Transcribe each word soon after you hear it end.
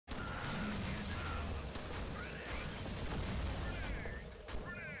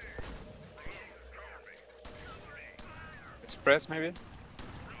Let's press maybe?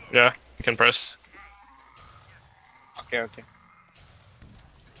 Yeah, you can press. Okay.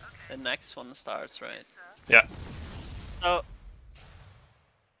 The next one starts, right? Yeah. So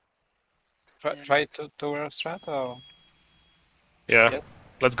Try to tower strat or Yeah. Yes.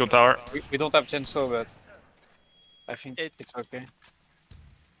 Let's go tower. we don't have Genso, but I think it's okay.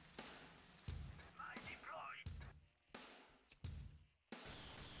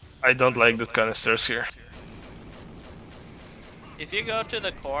 I don't like this kind of stairs here. if you go to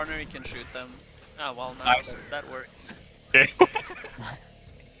the corner, you can shoot them. Ah, well, now Nice. that works. Okay.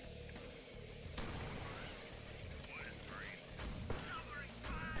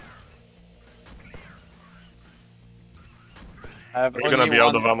 I have We're gonna be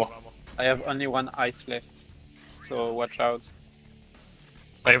out of ammo. I have only one ice left, so watch out.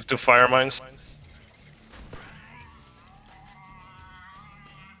 I have 2 fire mines.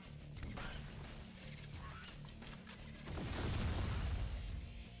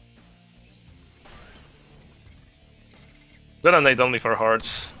 Grenade only for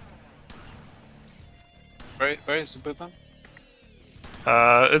hearts. Where is the button?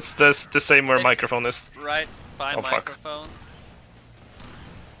 It's the same where It's microphone is. Right by Oh, fuck. microphone.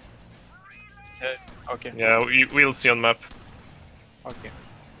 Okay. Yeah, we'll see on map. Okay.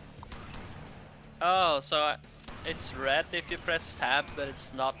 Oh, so it's red if you press tab, but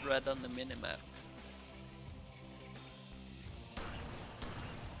it's not red on the minimap.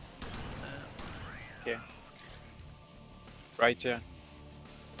 Okay. Right here.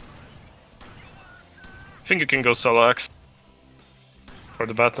 I think you can go solo axe for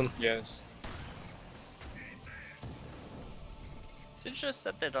the button. Yes. Is it just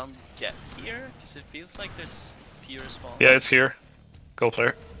that they don't get here? Because it feels like there's fewer spawns. Yeah, it's here. Go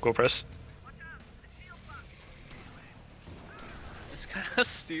player. Go press. It's kind of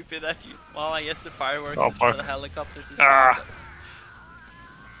stupid that you. Well, I guess the fireworks Oh, is for fuck. the helicopter to see. Ah.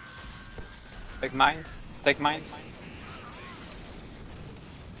 But Take mines. Take mines.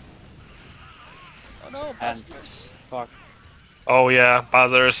 oh no, busters! Fuck. Oh yeah,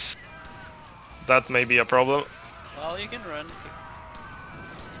 others. That may be a problem. Well, you can run.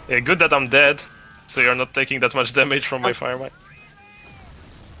 Yeah, good that I'm dead, so you're not taking that much damage from my fire mine.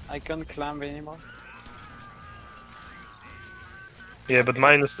 I can't climb anymore. Yeah, but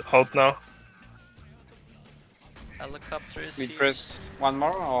mine is out now. Helicopter is We here. press one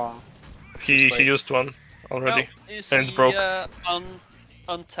more or? He wait. used one already. No, you And it's see, broke.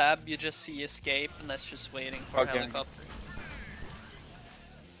 on tab, you just see escape, and that's just waiting for Okay. helicopter.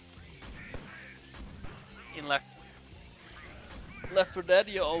 In Left 4 Dead,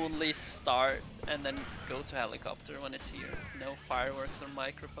 you only start and then go to helicopter when it's here. No fireworks or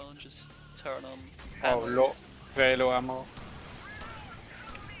microphone, just turn on. Oh, panels. low. Very low ammo.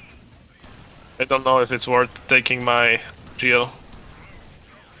 I don't know if it's worth taking my GL.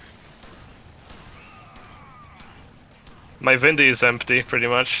 My Vindy is empty, pretty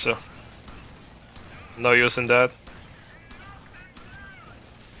much, so no use in that.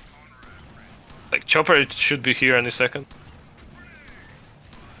 Like, Chopper it should be here any second.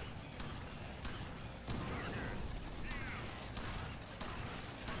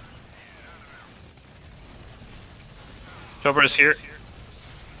 Chopper is here.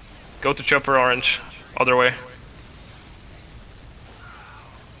 Go to Chopper orange. Other way.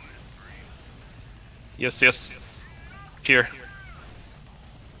 Yes, yes. Here.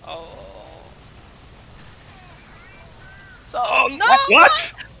 Oh. So Oh no!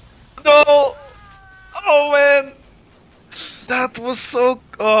 What? No! Oh man! That was so.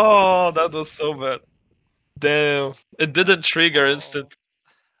 Oh, that was so bad. Damn! It didn't trigger instant.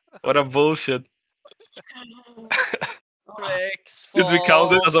 What a bullshit! Rex Did we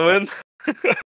count it as a win?